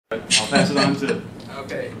I'll pass it on to.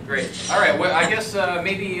 Okay, great. All right. Well, I guess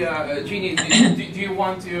maybe Eugenie, do you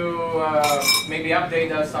want to maybe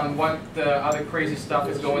update us on what other crazy stuff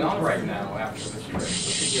is going on right now after the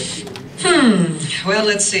shooting? Well,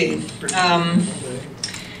 let's see.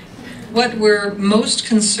 What we're most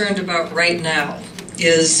concerned about right now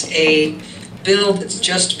is a bill that's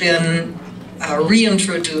just been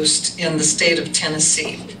reintroduced in the state of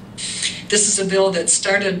Tennessee. This is a bill that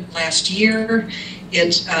started last year.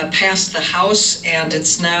 It passed the House, and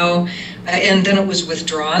it's now, and then it was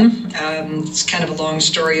withdrawn. It's kind of a long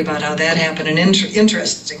story about how that happened, an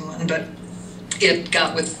interesting one, but it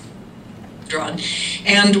got withdrawn.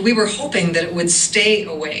 And we were hoping that it would stay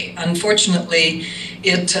away. Unfortunately,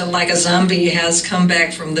 it, like a zombie, has come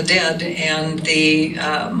back from the dead, and the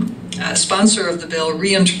sponsor of the bill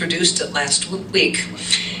reintroduced it last week.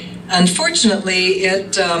 Unfortunately,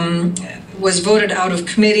 it was voted out of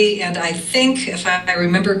committee, and I think, if I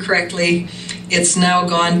remember correctly, it's now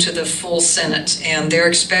gone to the full Senate, and they're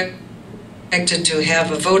expected to have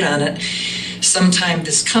a vote on it sometime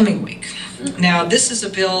this coming week. Now, this is a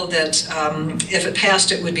bill that, if it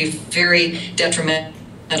passed, it would be very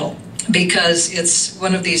detrimental, because it's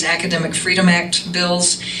one of these Academic Freedom Act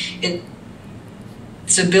bills.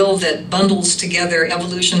 It's a bill that bundles together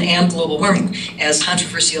evolution and global warming as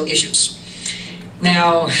controversial issues.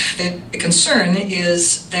 Now, the concern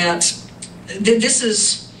is that this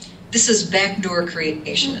is backdoor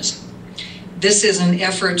creationism. This is an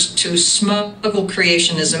effort to smuggle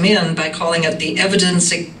creationism in by calling it the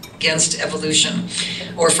evidence against evolution,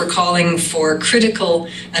 or for calling for critical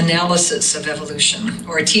analysis of evolution,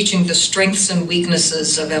 or teaching the strengths and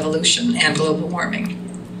weaknesses of evolution and global warming.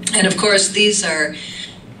 And of course, these are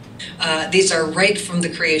right from the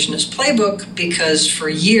creationist playbook, because for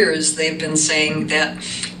years they've been saying that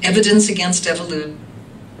evidence against evolution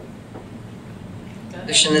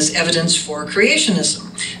is evidence for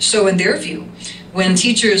creationism. So in their view, when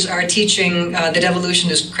teachers are teaching that evolution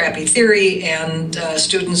is crappy theory and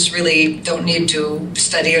students really don't need to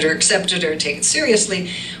study it or accept it or take it seriously,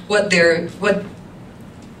 what they're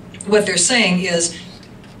saying is,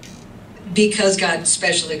 because God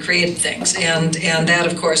specially created things, and that,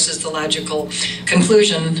 of course, is the logical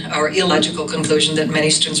conclusion, or illogical conclusion, that many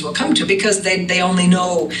students will come to, because they only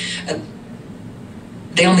know,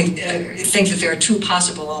 they only think that there are two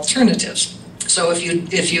possible alternatives. So if you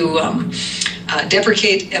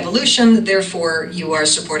deprecate evolution, therefore you are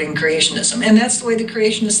supporting creationism, and that's the way the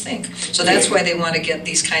creationists think. So that's why they want to get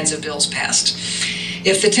these kinds of bills passed.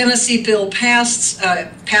 If the Tennessee bill passes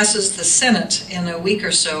the Senate in a week or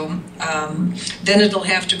so, then it'll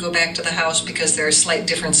have to go back to the House, because there are slight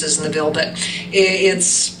differences in the bill, but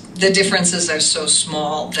the differences are so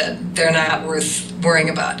small that they're not worth worrying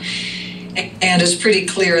about. And it's pretty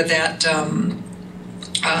clear that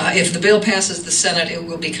if the bill passes the Senate, it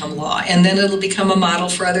will become law, and then it'll become a model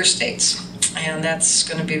for other states. And that's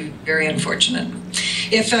going to be very unfortunate.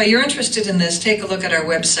 If you're interested in this, take a look at our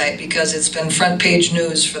website, because it's been front page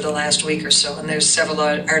news for the last week or so, and there's several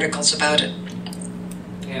articles about it.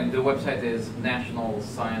 And the website is National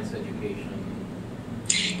Science Education.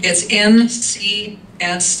 It's ncse.com.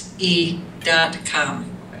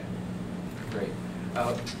 Okay, great.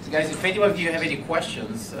 Guys, if any of you have any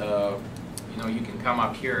questions, you can come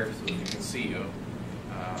up here so we can see you.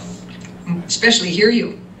 Especially hear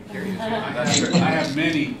you. I have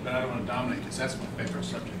many, but I don't want to dominate, because that's my favorite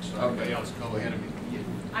subject, so everybody else go ahead of me.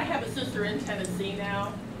 I have a sister in Tennessee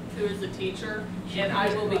now who is a teacher, and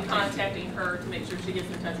I will be contacting her to make sure she gets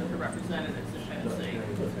in touch with her representatives in Tennessee.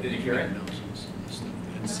 Did you hear it?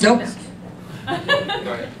 Nope.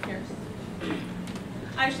 Go ahead.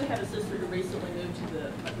 I actually have a sister who recently moved to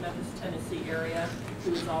the Memphis, Tennessee area,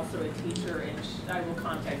 who is also a teacher, and I will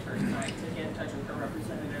contact her tonight to get in touch with her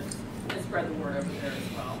representatives and spread the word over there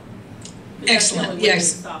as well. Excellent.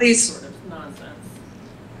 Yes, please. Sort of nonsense.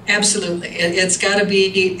 Absolutely. It's got to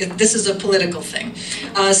be, this is a political thing.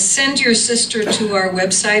 Send your sister to our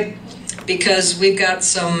website, because we've got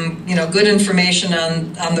some, good information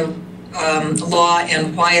on the law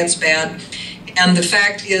and why it's bad. And the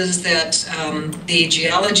fact is that the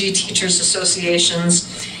Geology Teachers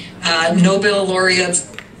Associations, Nobel laureates,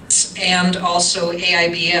 and also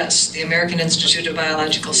AIBS, the American Institute of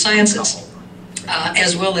Biological Sciences,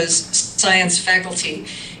 as well as science faculty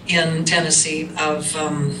in Tennessee of,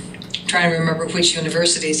 trying to remember which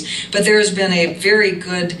universities, but there has been a very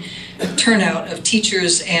good turnout of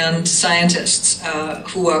teachers and scientists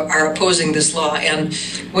who are opposing this law. And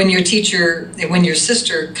when your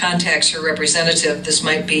sister contacts her representative, this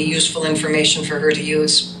might be useful information for her to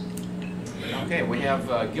use. Okay, we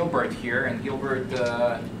have Gilbert here, and Gilbert,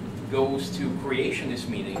 goes to creationist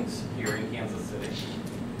meetings here in Kansas City.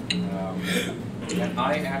 And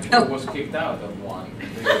I actually was kicked out of one.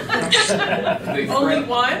 They Only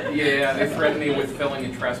one? Yeah, they threatened me with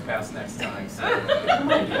felony trespass next time, so I'm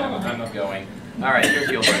not going. All right, here's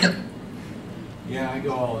Gilbert. Yeah, I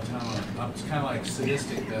go all the time. It's kind of like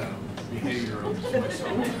sadistic behavior of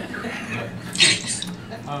myself.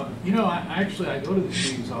 But, you know, I go to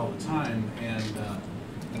these meetings all the time, and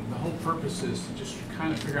the whole purpose is to just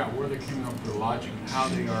kind of figure out where they're coming up with their logic and how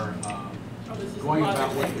they are going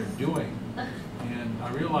about what they're doing. And I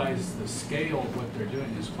realize the scale of what they're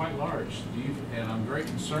doing is quite large. And I'm very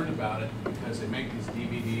concerned about it because they make these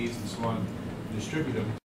DVDs and so on and distribute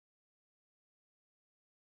them.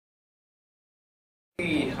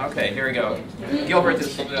 Okay, here we go. Gilbert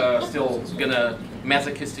is still gonna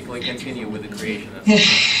masochistically continue with the creationist.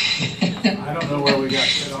 I don't know where we got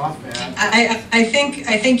cut off at. I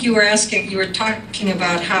think you were talking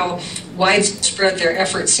about how widespread their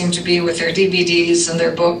efforts seem to be with their DVDs and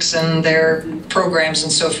their books and their programs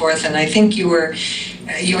and so forth. And I think you were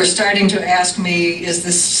starting to ask me, is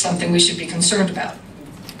this something we should be concerned about?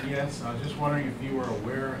 Yes, I was just wondering if you were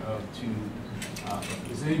aware of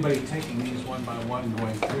is anybody taking these one by one,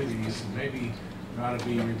 going through these, and maybe there ought to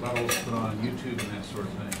be rebuttals put on YouTube and that sort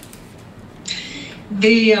of thing?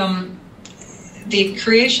 The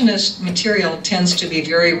creationist material tends to be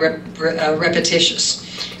very repetitious.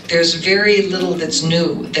 There's very little that's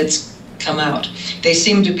new that's come out. They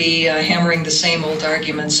seem to be hammering the same old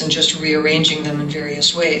arguments and just rearranging them in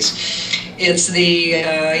various ways. It's the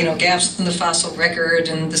gaps in the fossil record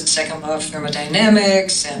and the second law of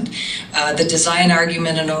thermodynamics and the design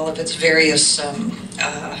argument and all of its various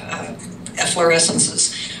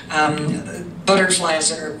efflorescences.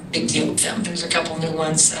 Butterflies are a big deal with them. There's a couple new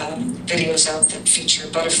ones, videos out that feature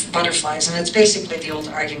butterflies, and it's basically the old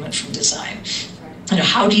argument from design. You know,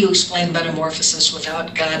 how do you explain metamorphosis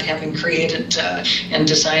without God having created and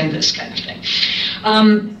designed this kind of thing?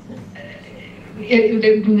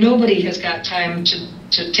 Nobody has got time to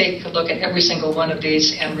take a look at every single one of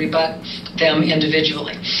these and rebut them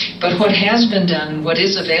individually. But what has been done, what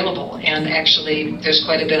is available, and actually there's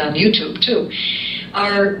quite a bit on YouTube too,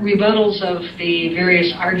 are rebuttals of the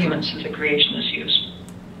various arguments that the creationists use.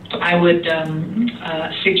 I would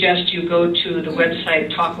suggest you go to the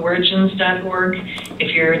website talkorigins.org.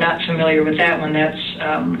 If you're not familiar with that one, that's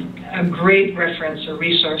a great reference, a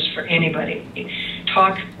resource for anybody.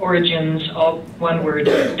 Talkorigins, all one word,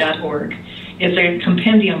 .org. It's a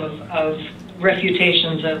compendium of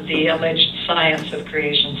refutations of the alleged science of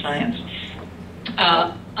creation science.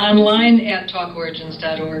 Online at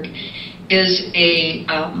talkorigins.org is a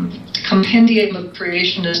compendium of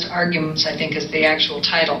creationist arguments, I think is the actual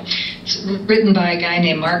title. It's written by a guy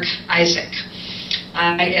named Mark Isaac,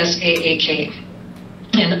 I-S-A-A-K.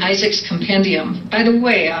 And Isaac's compendium, by the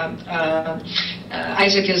way,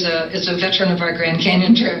 Isaac is a veteran of our Grand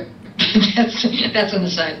Canyon trip. that's an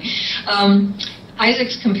aside.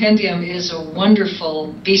 Isaac's compendium is a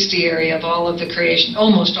wonderful bestiary of all of the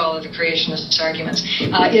almost all of the creationist arguments.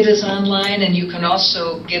 It is online, and you can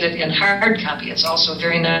also get it in hard copy. It's also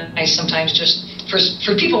very nice sometimes just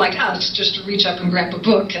for people like us just to reach up and grab a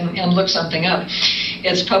book and look something up.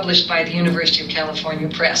 It's published by the University of California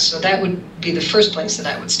Press, so that would be the first place that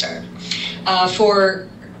I would start. For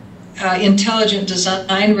intelligent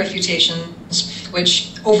design refutations,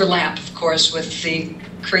 which overlap, of course, with the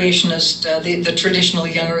creationist, the traditional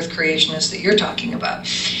young earth creationist that you're talking about.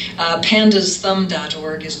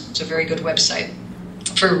 Pandasthumb.org is a very good website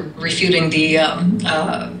for refuting the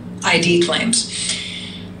ID claims.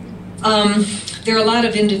 There are a lot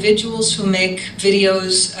of individuals who make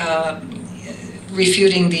videos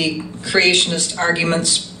refuting the creationist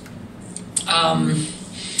arguments. I'm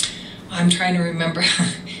trying to remember.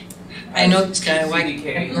 I know this guy.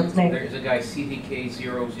 There's a guy,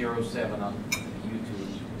 CDK007 on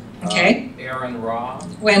YouTube. Okay. Aaron Ra.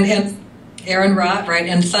 And Aaron Ra, right,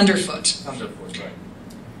 and Thunderfoot. Thunderfoot, right.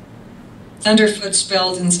 Thunderfoot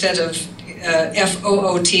spelled instead of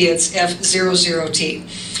F-O-O-T, it's F-00-T.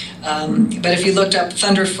 But if you looked up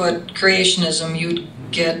Thunderfoot creationism, you'd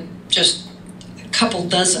get just a couple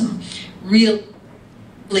dozen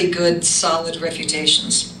really good, solid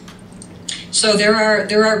refutations. So there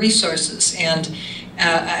are resources, and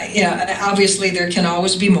obviously there can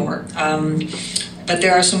always be more. But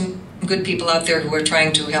there are some good people out there who are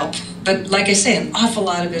trying to help. But like I say, an awful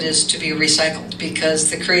lot of it is to be recycled because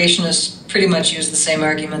the creationists pretty much use the same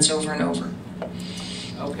arguments over and over.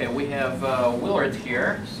 Okay, we have Willard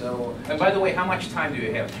here. So, and by the way, how much time do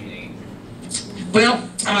you have, Jeannie? Well,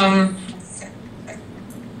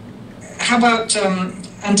 how about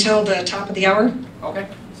until the top of the hour? Okay,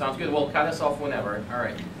 Sounds good. Well, cut us off whenever. All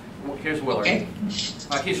right. Here's Willard. Okay.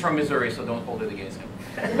 He's from Missouri, so don't hold it against him.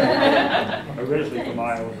 Originally from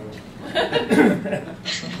Iowa.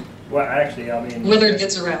 Well, actually, I mean... Willard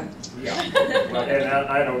gets around. Yeah. Well, and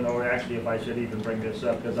I don't know actually if I should even bring this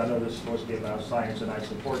up, because I know this is supposed to be about science, and I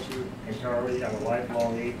support you entirely. I'm a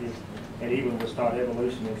lifelong atheist, and even was taught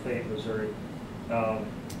evolution in Fayette, Missouri.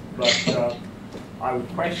 But I would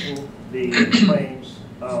question the claims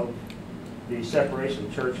of the separation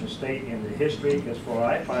of church and state in the history, because what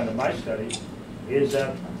I find in my study is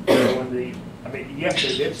that when the, I mean, yes,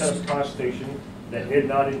 they did set a constitution that did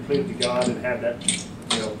not include the God and have that,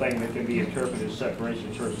 thing that can be interpreted as separation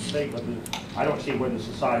of church and state, but I don't see where the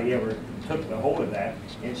society ever took the hold of that.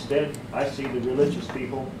 Instead, I see the religious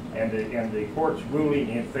people and the courts ruling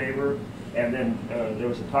in favor, and then there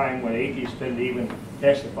was a time when atheists couldn't even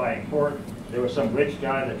testify in court. There was some rich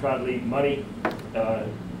guy that tried to leave money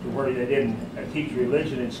to where they didn't teach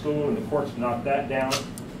religion in school, and the courts knocked that down.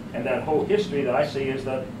 And that whole history that I see is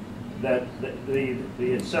that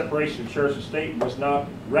the separation of church and state was not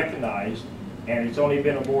recognized, and it's only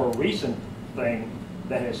been a more recent thing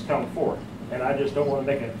that has come forth. And I just don't want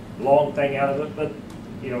to make a long thing out of it, but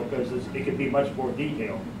because it could be much more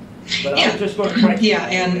detailed. But yeah. I was just going to correct yeah,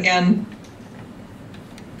 and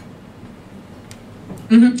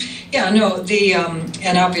mm-hmm. Yeah, no,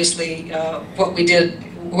 and obviously what we did,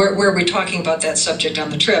 where we're talking about that subject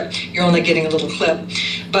on the trip, you're only getting a little clip.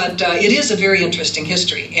 But it is a very interesting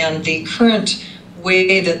history, and the current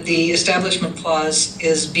way that the Establishment Clause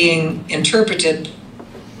is being interpreted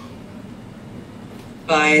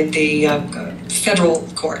by the federal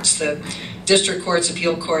courts, the district courts,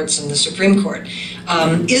 appeal courts, and the Supreme Court,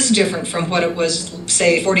 is different from what it was,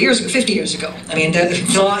 say, 40 years ago, 50 years ago. I mean,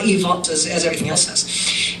 the law evolved as everything else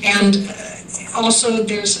has. And also,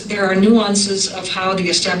 there are nuances of how the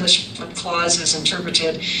Establishment Clause is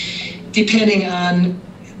interpreted depending on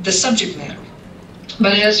the subject matter.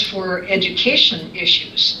 But as for education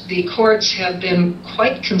issues, the courts have been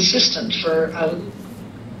quite consistent for at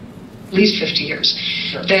least 50 years.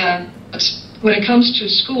 Sure. That when it comes to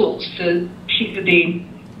schools, the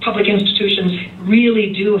public institutions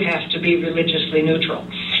really do have to be religiously neutral.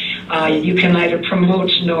 You can neither promote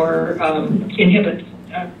nor inhibit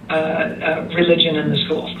religion in the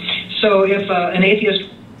schools. So if an atheist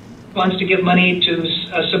wants to give money to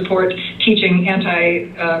support teaching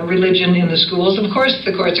anti-religion in the schools, of course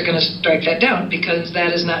the courts are going to strike that down, because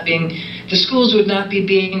that is not being, the schools would not be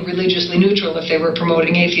being religiously neutral if they were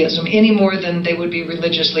promoting atheism, any more than they would be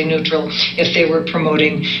religiously neutral if they were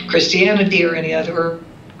promoting Christianity or any other,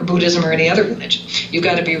 or Buddhism or any other religion. You've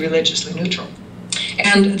got to be religiously neutral.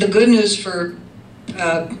 And the good news for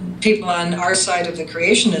people on our side of the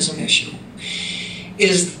creationism issue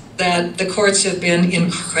is that the courts have been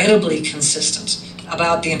incredibly consistent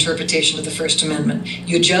about the interpretation of the First Amendment.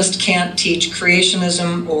 You just can't teach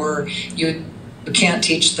creationism, or you can't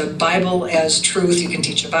teach the Bible as truth. You can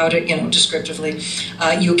teach about it, descriptively.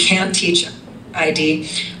 You can't teach ID.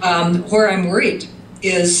 Where I'm worried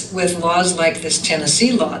is with laws like this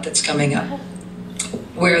Tennessee law that's coming up,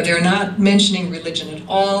 where they're not mentioning religion at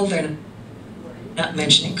all. They're not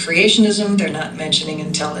mentioning creationism. They're not mentioning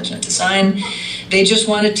intelligent design. They just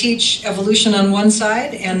want to teach evolution on one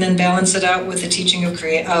side and then balance it out with the teaching of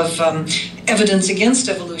evidence against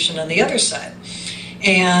evolution on the other side.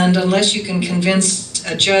 And unless you can convince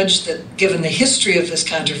a judge that, given the history of this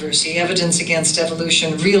controversy, evidence against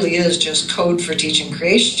evolution really is just code for teaching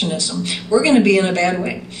creationism, we're going to be in a bad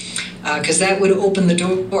way, because that would open the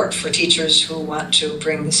door for teachers who want to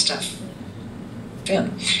bring this stuff in.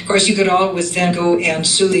 Of course, you could always then go and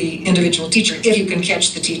sue the individual teacher if you can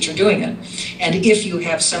catch the teacher doing it, and if you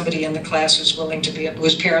have somebody in the class who's willing to be,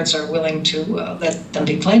 whose parents are willing to let them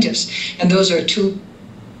be plaintiffs, and those are two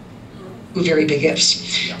very big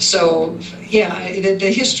ifs. Yeah. So, yeah,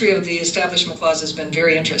 the history of the Establishment Clause has been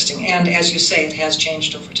very interesting, and as you say, it has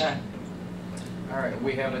changed over time. All right,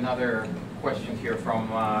 we have another question here from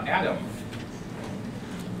Adam.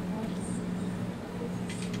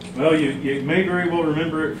 Well, you may very well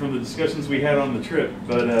remember it from the discussions we had on the trip,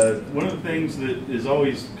 but one of the things that is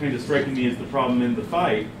always kind of striking me as the problem in the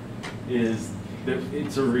fight is that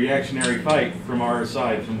it's a reactionary fight from our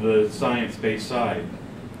side, from the science-based side.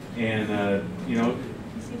 And,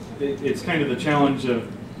 it's kind of the challenge of,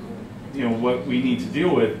 what we need to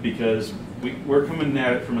deal with, because we're coming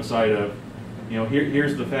at it from a side of,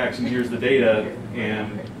 here's the facts and here's the data,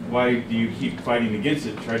 and why do you keep fighting against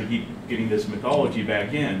it, try to keep getting this mythology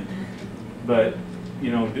back in? But,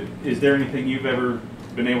 is there anything you've ever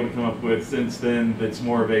been able to come up with since then that's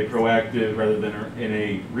more of a proactive rather than in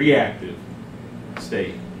a reactive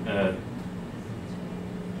state?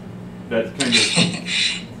 That's kind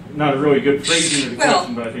of not a really good phrasing of the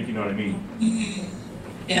question, but I think you know what I mean.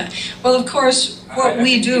 Yeah. Well, of course, what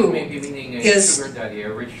we do maybe meaning is sugar daddy,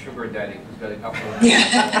 a rich sugar daddy who's got a couple of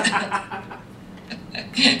yeah.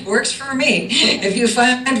 Works for me. If you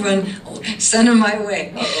find one, send him my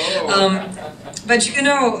way. But you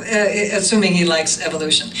know, assuming he likes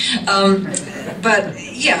evolution. But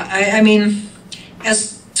yeah, I mean,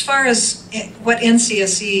 as far as what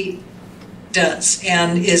NCSE does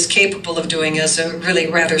and is capable of doing as a really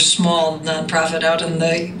rather small nonprofit out on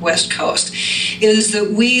the West Coast, is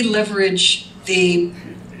that we leverage the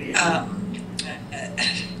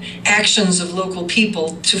actions of local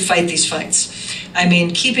people to fight these fights. I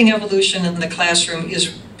mean, keeping evolution in the classroom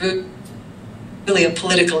is really a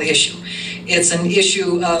political issue. It's an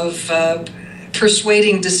issue of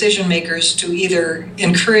persuading decision makers to either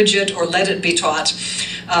encourage it or let it be taught,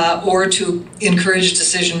 or to encourage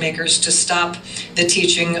decision makers to stop the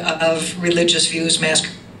teaching of religious views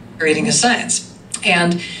masquerading as science.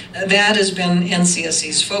 And that has been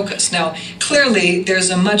NCSE's focus. Now, clearly, there's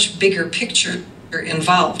a much bigger picture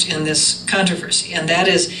involved in this controversy, and that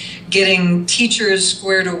is getting teachers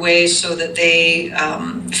squared away so that they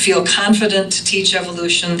feel confident to teach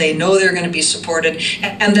evolution, they know they're going to be supported,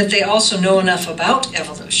 and that they also know enough about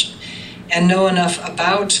evolution and know enough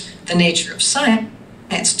about the nature of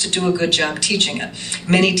science to do a good job teaching it.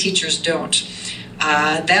 Many teachers don't.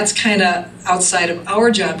 That's kind of outside of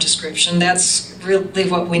our job description. That's really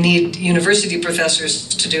what we need university professors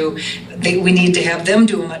to do. We need to have them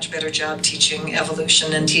do a much better job teaching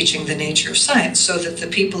evolution and teaching the nature of science, so that the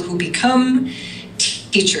people who become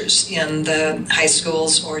teachers in the high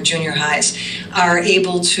schools or junior highs are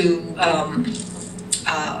able to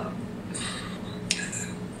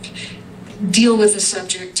deal with the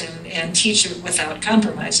subject and teach it without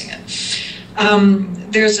compromising it.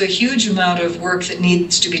 There's a huge amount of work that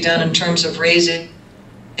needs to be done in terms of raising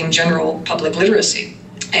general public literacy.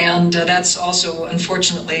 And that's also,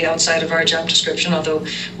 unfortunately, outside of our job description, although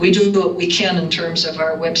we do what we can in terms of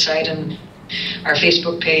our website and our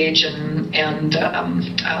Facebook page and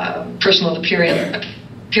personal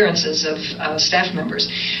appearances of staff members.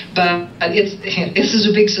 But this is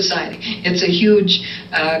a big society. It's a huge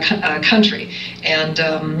country. And,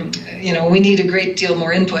 you know, we need a great deal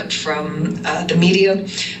more input from the media,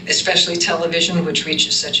 especially television, which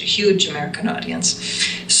reaches such a huge American audience.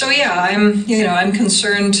 So, yeah, I'm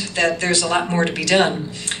concerned that there's a lot more to be done.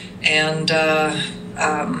 And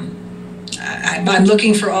I'm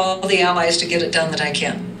looking for all the allies to get it done that I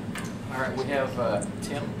can. All right, we have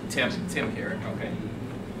Tim here. Okay.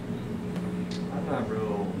 I'm not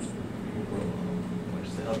real much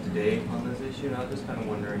up to date on this issue, and I'm just kind of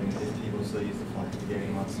wondering if people still use the flying spaghetti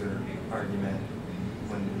monster argument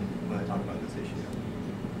when I talk about this issue.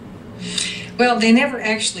 Well, they never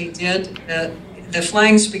actually did. The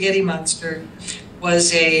flying spaghetti monster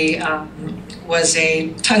was a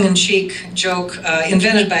tongue-in-cheek joke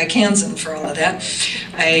invented by a Kansan, for all of that,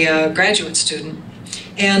 a graduate student.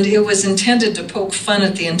 And it was intended to poke fun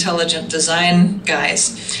at the intelligent design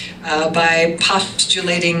guys by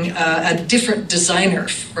postulating a different designer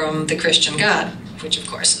from the Christian God, which of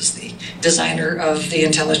course is the designer of the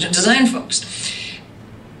intelligent design folks.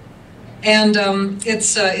 And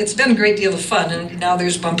it's been a great deal of fun, and now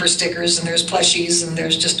there's bumper stickers and there's plushies and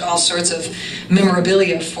there's just all sorts of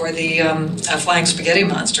memorabilia for the flying spaghetti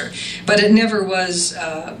monster. But it never was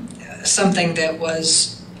something that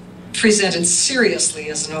was presented seriously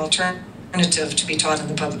as an alternative to be taught in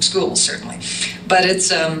the public schools, certainly. But it's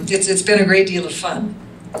been a great deal of fun.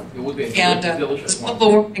 It would be a delicious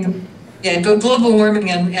global warming. Yeah, global warming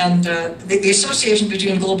and the association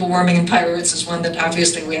between global warming and pirates is one that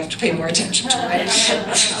obviously we have to pay more attention to. Right?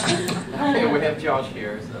 Okay, we have Josh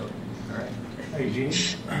here, so all right. Hey, Eugenie.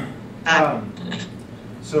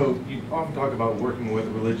 So you often talk about working with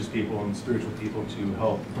religious people and spiritual people to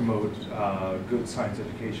help promote good science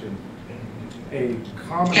education. A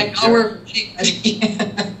common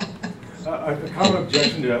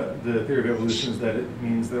objection to the theory of evolution is that it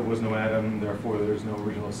means there was no Adam, therefore there's no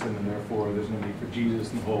original sin, and therefore there's no need for Jesus,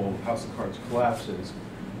 and the whole house of cards collapses.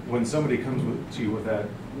 When somebody comes to you with that,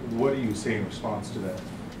 what do you say in response to that?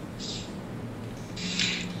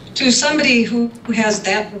 To somebody who has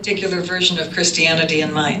that particular version of Christianity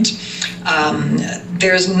in mind,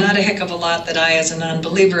 there's not a heck of a lot that I, as a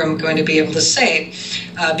non-believer, am going to be able to say,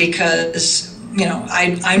 because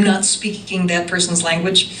I'm not speaking that person's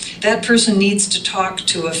language. That person needs to talk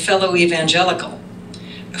to a fellow evangelical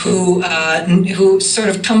who sort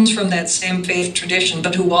of comes from that same faith tradition,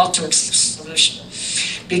 but who also accepts evolution.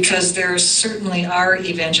 Because there certainly are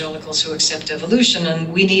evangelicals who accept evolution,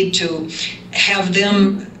 and we need to have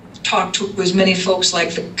them talk to as many folks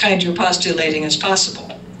like the kind you're postulating as possible.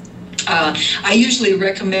 I usually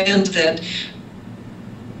recommend that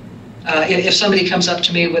if somebody comes up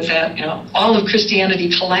to me with that, all of Christianity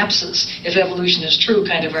collapses if evolution is true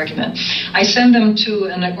kind of argument, I send them to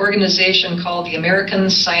an organization called the American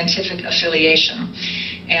Scientific Affiliation,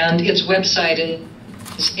 and its website is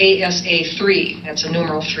ASA3, that's a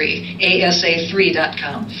numeral 3,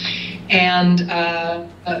 ASA3.com. And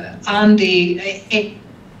on the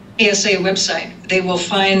ASA website, they will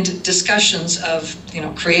find discussions of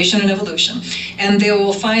creation and evolution, and they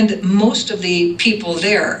will find that most of the people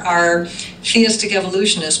there are theistic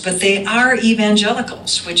evolutionists, but they are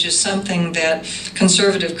evangelicals, which is something that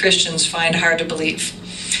conservative Christians find hard to believe.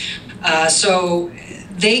 So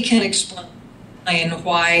they can explain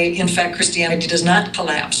why, in fact, Christianity does not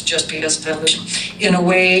collapse just because of evolution in a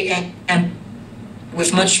way and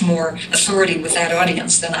with much more authority with that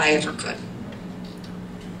audience than I ever could.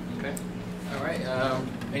 Okay. All right.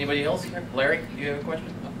 Anybody else here? Larry, do you have a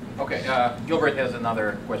question? Okay. Gilbert has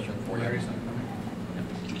another question for you. Larry's not coming.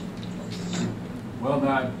 Well,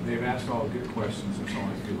 no, they've asked all the good questions. It's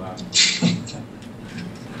only too loud.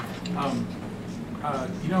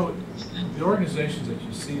 The organizations that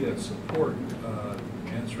you see that support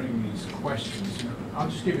answering these questions, I'll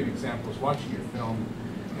just give you an example. I was watching your film,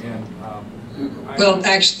 and well,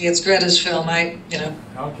 actually, it's Greta's film.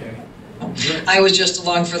 Okay. I was just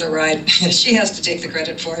along for the ride. She has to take the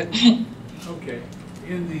credit for it. Okay.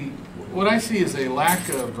 What I see is a lack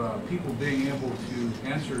of people being able to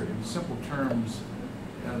answer in simple terms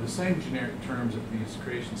the same generic terms that these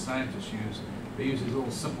creation scientists use. They use these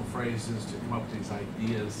little simple phrases to come up with these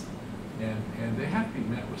ideas, and they have to be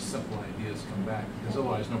met with simple ideas come back, because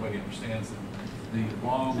otherwise nobody understands them. The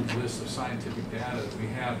long list of scientific data that we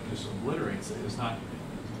have just obliterates it. It's not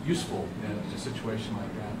useful in a situation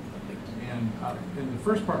like that. And in the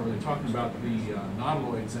first part where they're talking about the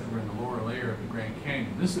nautiloids that were in the lower layer of the Grand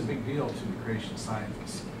Canyon, this is a big deal to the creation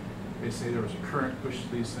scientists. They say there was a current pushed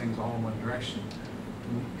these things all in one direction.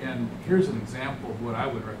 And here's an example of what I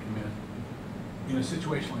would recommend. In a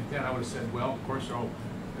situation like that, I would have said, well, of course,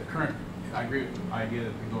 the current, I agree with the idea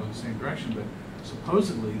that they go in the same direction, but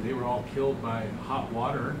supposedly they were all killed by hot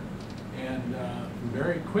water and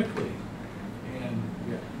very quickly. And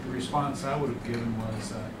the response I would have given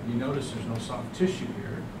was, you notice there's no soft tissue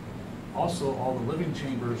here. Also, all the living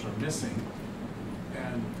chambers are missing,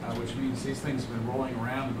 and which means these things have been rolling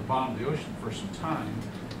around at the bottom of the ocean for some time,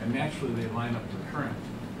 and naturally they line up the current.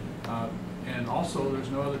 And also, there's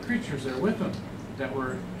no other creatures there with them that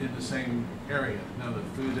were in the same area. None of the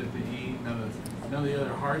food that they eat, none of the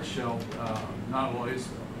other hard-shelled nautiloids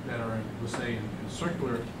that are, let's say, in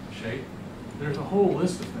circular shape. There's a whole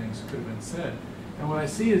list of things that could have been said. And what I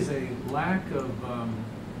see is a lack of,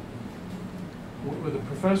 with the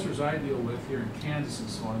professors I deal with here in Kansas and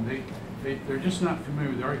so on, they're just not familiar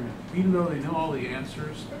with the argument. Even though they know all the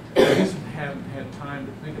answers, they just haven't had time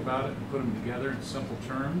to think about it and put them together in simple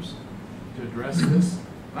terms to address this.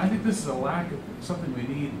 And I think this is a lack of something we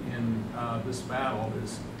need in this battle,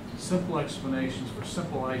 is simple explanations for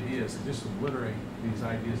simple ideas that just obliterate these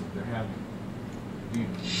ideas that they're having.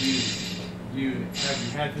 Have you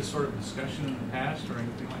had this sort of discussion in the past or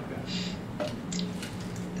anything like that?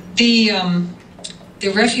 The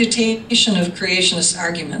refutation of creationist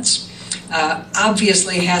arguments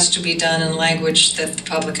obviously has to be done in language that the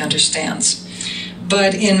public understands.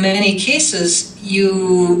 But in many cases,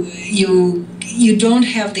 you don't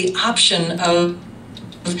have the option of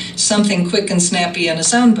something quick and snappy and a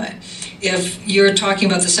soundbite. If you're talking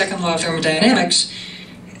about the second law of thermodynamics,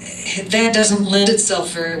 that doesn't lend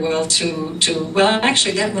itself very well to well,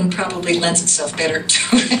 actually, that one probably lends itself better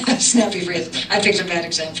to snappy phrases. I picked a bad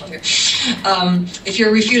example here. If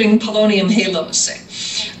you're refuting polonium halos, say,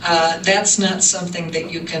 that's not something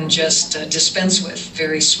that you can just dispense with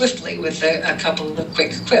very swiftly with a couple of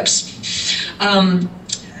quick quips.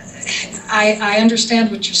 I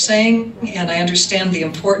understand what you're saying, and I understand the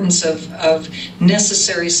importance of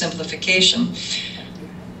necessary simplification.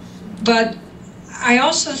 But I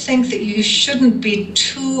also think that you shouldn't be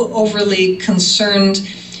too overly concerned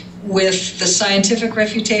with the scientific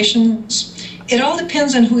refutations. It all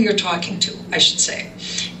depends on who you're talking to, I should say.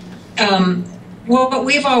 What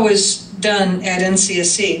we've always done at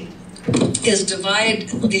NCSC is divide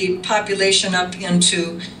the population up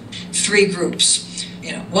into three groups.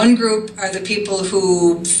 One group are the people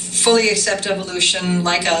who fully accept evolution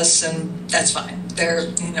like us, and that's fine.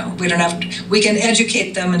 We can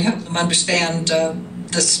educate them and help them understand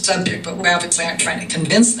the subject, but we obviously aren't trying to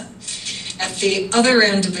convince them. At the other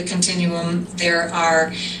end of the continuum, there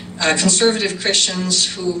are conservative Christians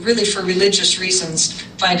who really for religious reasons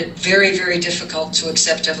find it very, very difficult to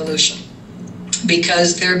accept evolution.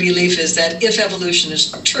 Because their belief is that if evolution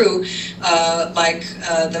is true, like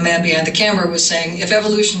the man behind the camera was saying, if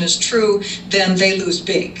evolution is true, then they lose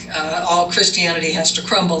big. All Christianity has to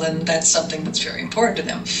crumble, and that's something that's very important to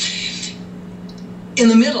them. In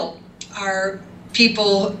the middle are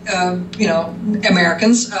people,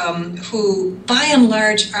 Americans, who by and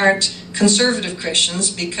large aren't conservative Christians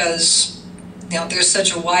because there's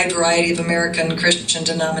such a wide variety of American Christian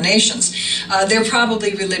denominations. They're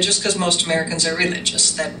probably religious because most Americans are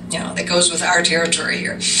religious. That goes with our territory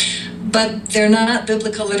here. But they're not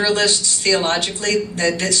biblical literalists theologically,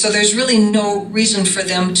 so there's really no reason for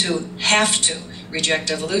them to have to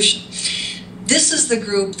reject evolution. This is the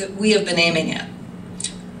group that we have been aiming at.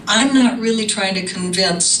 I'm not really trying to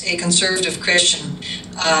convince a conservative Christian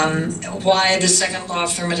why the second law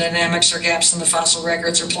of thermodynamics or gaps in the fossil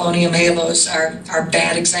records or polonium halos are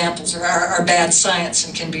bad examples or are bad science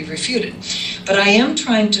and can be refuted. But I am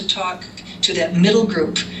trying to talk to that middle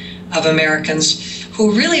group of Americans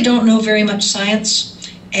who really don't know very much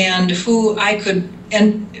science and for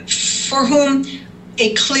whom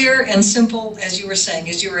a clear and simple, as you were saying,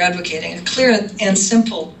 as you were advocating, a clear and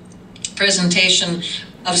simple presentation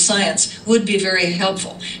of science would be very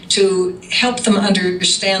helpful to help them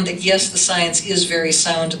understand that yes, the science is very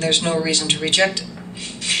sound and there's no reason to reject it.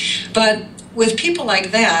 But with people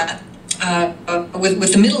like that,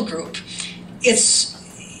 with the middle group, it's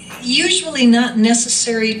usually not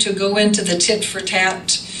necessary to go into the tit for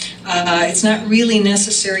tat. It's not really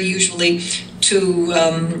necessary usually to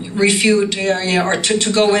refute or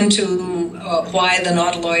to go into why the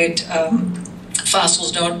nautiloid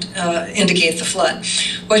fossils don't indicate the flood.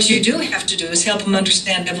 What you do have to do is help them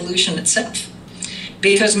understand evolution itself,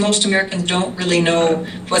 because most Americans don't really know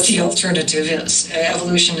what the alternative is.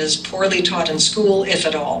 Evolution is poorly taught in school, if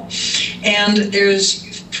at all. And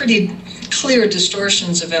there's pretty clear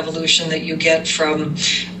distortions of evolution that you get from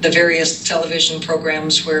the various television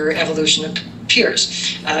programs where evolution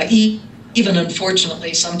appears. Even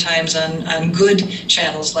unfortunately, sometimes on good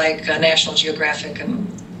channels like National Geographic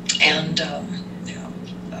and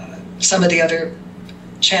some of the other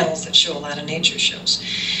channels that show a lot of nature shows.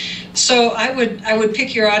 So I would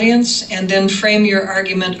pick your audience and then frame your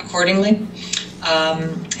argument accordingly.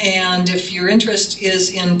 And if your interest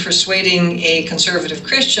is in persuading a conservative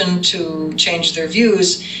Christian to change their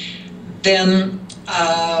views, then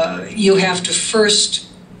you have to first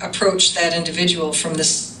approach that individual from the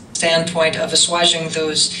standpoint of assuaging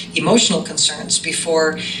those emotional concerns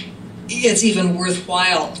before it's even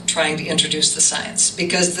worthwhile trying to introduce the science,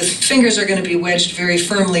 because the fingers are going to be wedged very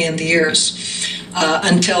firmly in the ears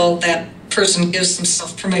until that person gives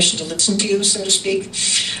himself permission to listen to you, so to speak,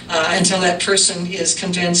 until that person is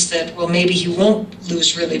convinced that, well, maybe he won't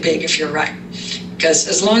lose really big if you're right. Because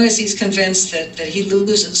as long as he's convinced that he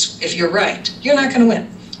loses if you're right, you're not going to win,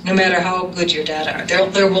 no matter how good your data are.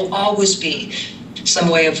 There will always be some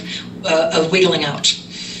way of wiggling out.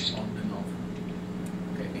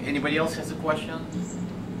 Anybody else has a question?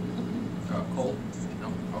 Cole?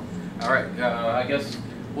 No? Oh. All right. I guess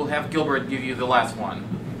we'll have Gilbert give you the last one.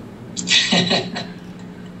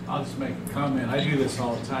 I'll just make a comment. I do this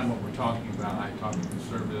all the time, what we're talking about. I talk to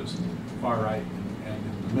conservatives, far right, and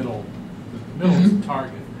in the middle. The middle is the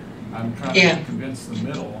target. I'm trying to convince the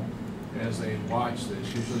middle as they watch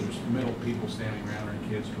this. Usually there's middle people standing around, or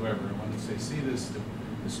kids, whoever. And when they see this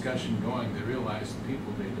discussion going, they realize the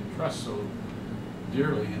people they trust so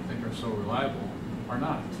dearly and think are so reliable are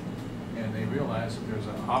not. And they realize that there's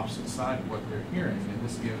an opposite side of what they're hearing, and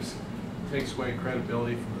this takes away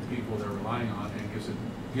credibility from the people they're relying on and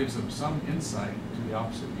gives them some insight to the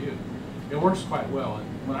opposite view. It works quite well.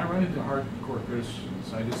 And when I run into hardcore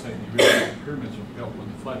Christians, I just say, you realize the pyramids were built when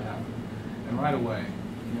the flood happened. And right away,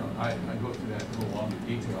 I go through that in a little longer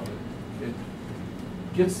detail. It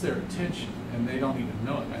gets their attention, and they don't even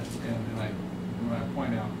know it. And when I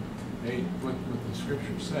point out what the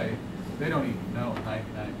scriptures say, they don't even know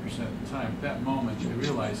 99% of the time. At that moment, they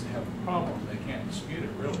realize they have a problem. They can't dispute it,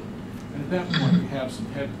 really. And at that point, you have some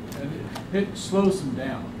head, and it slows them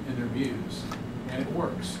down in their views, and it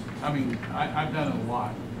works. I mean, I've done it a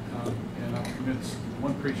lot, and I'm convinced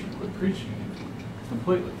one preacher quit preaching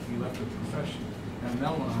completely. He left the profession. And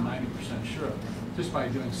another one I'm 90% sure of, just by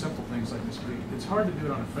doing simple things like this. It's hard to do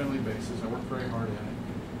it on a friendly basis. I work very hard at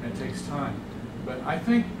it, and it takes time. But I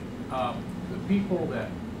think the people that,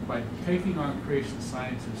 by taking on creation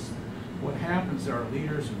scientists, what happens, there are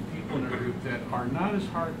leaders and people in their group that are not as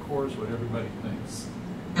hardcore as what everybody thinks.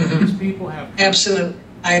 These people have... Absolutely.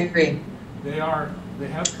 I agree. They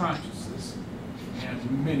have consciences, and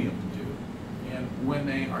as many of them do. And when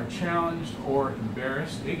they are challenged or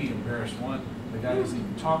embarrassed, Iggy embarrassed one, the guy doesn't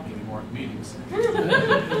even talk anymore at meetings.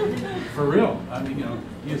 For real. I mean, you know,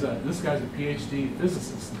 this guy's a PhD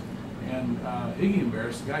physicist. And Iggy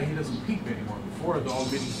embarrassed the guy, he doesn't peep anymore. Before, all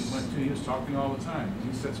the meetings he went to, he was talking all the time.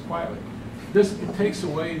 He sits quietly. It takes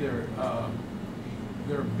away their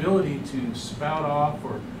ability to spout off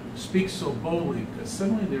or speak so boldly, because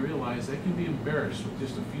suddenly they realize they can be embarrassed with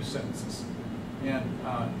just a few sentences. And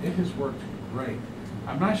it has worked great.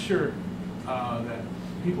 I'm not sure that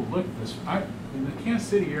people look at this. In the Kansas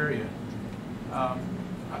City area,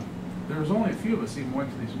 there's only a few of us even went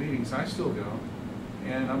to these meetings. I still go,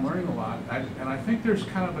 and I'm learning a lot. And I think there's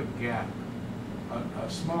kind of a gap,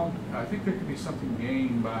 I think there could be something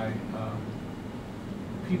gained by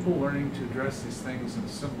people learning to address these things in a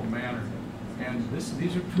simple manner. And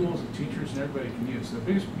these are tools that teachers and everybody can use.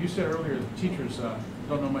 You said earlier that teachers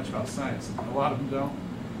don't know much about science. A lot of them don't,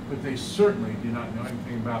 but they certainly do not know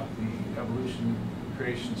anything about the evolution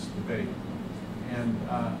creationist debate. And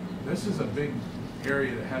this is a big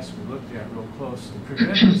area that has to be looked at real close to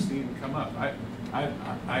prevent this to even come up.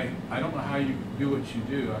 I don't know how you do what you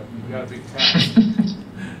do. You've got a big task.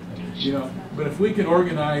 You know, but if we could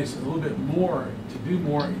organize a little bit more to do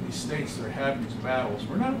more in these states that are having these battles,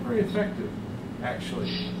 we're not very effective,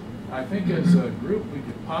 actually. I think as a group we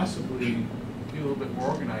could possibly do a little bit more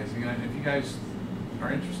organizing. And if you guys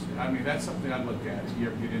are interested, I mean, that's something I'd look at if you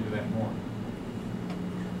ever get into that more.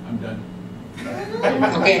 I'm done.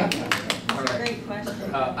 Okay. All right. Great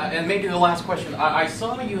question. And maybe the last question. I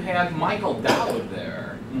saw you had Michael Dowd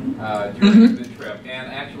there during the trip,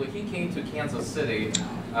 and actually he came to Kansas City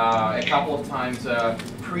a couple of times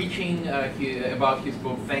preaching about his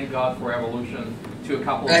book, Thank God for Evolution, to a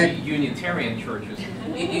couple of Unitarian churches.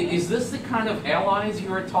 Is this the kind of allies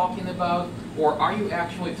you're talking about, or are you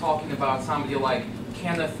actually talking about somebody like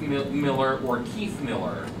Kenneth Miller or Keith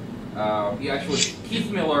Miller? Keith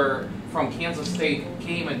Miller from Kansas State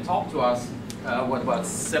came and talked to us, about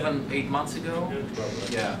 7-8 months ago?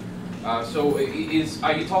 Yeah. So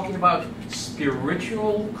are you talking about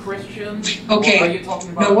spiritual Christians? Okay. Or are you talking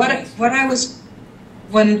about no, what I was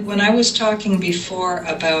when I was talking before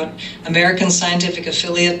about American Scientific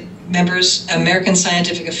Affiliate members, American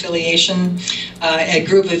Scientific Affiliation, a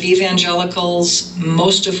group of evangelicals,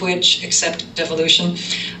 most of which accept evolution,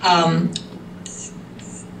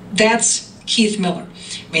 that's Keith Miller.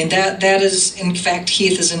 I mean, that is, in fact,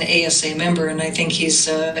 Keith is an ASA member, and I think he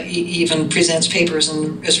even presents papers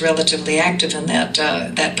and is relatively active in that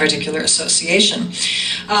particular association.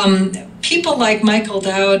 People like Michael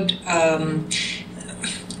Dowd,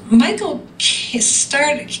 Michael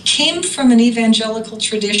came from an evangelical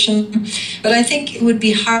tradition, but I think it would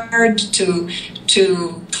be hard to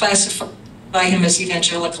classify him as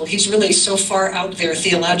evangelical. He's really so far out there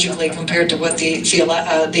theologically compared to what the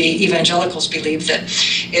evangelicals believe that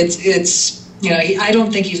it's I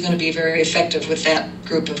don't think he's going to be very effective with that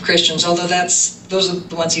group of Christians. Although those are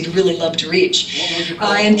the ones he'd really love to reach.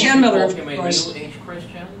 And Ken Miller, of course. New Age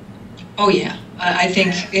Christian? Oh yeah, I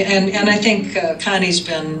think, and I think Connie's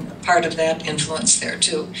been part of that influence there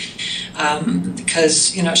too,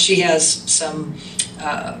 because she has some.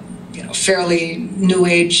 Fairly New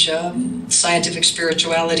Age scientific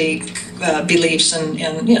spirituality beliefs, and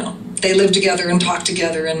they live together and talk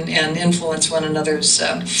together and influence one another's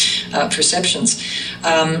perceptions.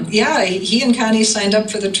 He and Connie signed up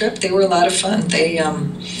for the trip. They were a lot of fun. They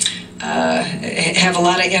have a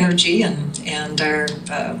lot of energy and are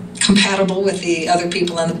compatible with the other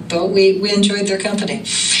people on the boat. We enjoyed their company.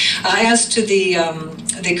 As to the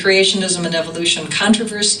creationism and evolution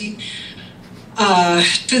controversy,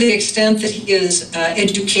 to the extent that he is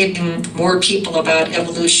educating more people about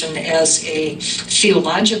evolution as a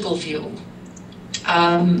theological view,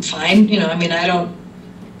 fine. I don't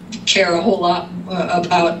care a whole lot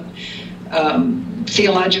about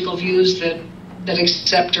theological views that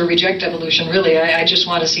accept or reject evolution. Really, I just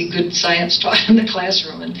want to see good science taught in the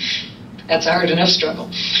classroom, and that's a hard enough struggle.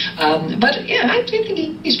 But yeah, I think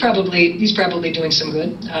he's probably doing some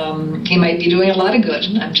good. He might be doing a lot of good,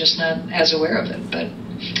 and I'm just not as aware of it. But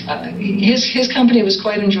his company was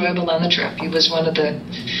quite enjoyable on the trip. He was one of the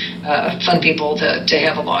fun people to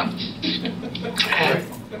have along.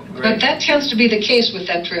 But that tends to be the case with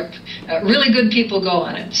that trip. Really good people go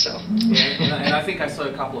on it. So. And I think I saw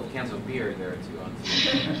a couple of cans of beer there too.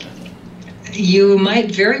 You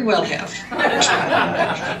might very well have.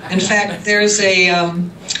 In fact, there's a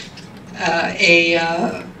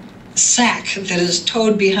sack that is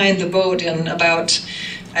towed behind the boat in about,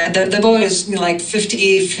 the boat is like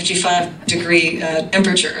 50, 55 degree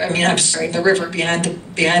temperature. I'm sorry, the river behind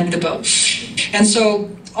the boat. And so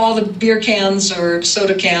all the beer cans or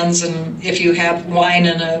soda cans, and if you have wine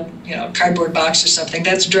in a cardboard box or something,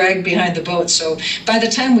 that's dragged behind the boat. So by the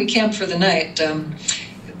time we camp for the night,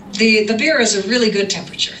 the beer is a really good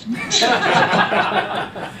temperature.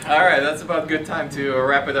 All right, that's about good time to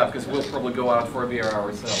wrap it up, because we'll probably go out for a beer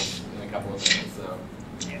ourselves in a couple of minutes. So.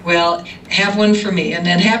 Well, have one for me. And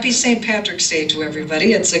then happy St. Patrick's Day to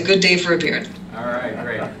everybody. It's a good day for a beer. All right,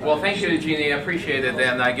 great. Well, thank you, Eugenie. I appreciate it.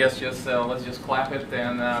 And I guess let's just clap it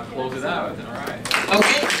and close it out. All right.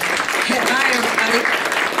 Okay. Bye, everybody.